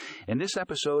In this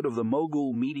episode of the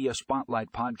Mogul Media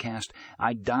Spotlight podcast,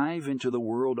 I dive into the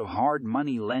world of hard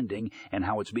money lending and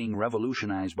how it's being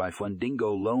revolutionized by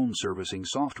Fundingo loan servicing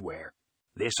software.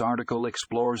 This article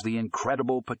explores the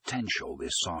incredible potential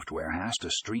this software has to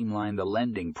streamline the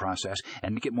lending process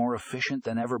and make it more efficient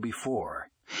than ever before.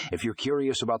 If you're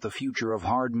curious about the future of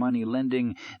hard money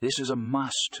lending, this is a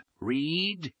must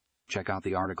read. Check out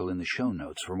the article in the show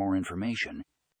notes for more information.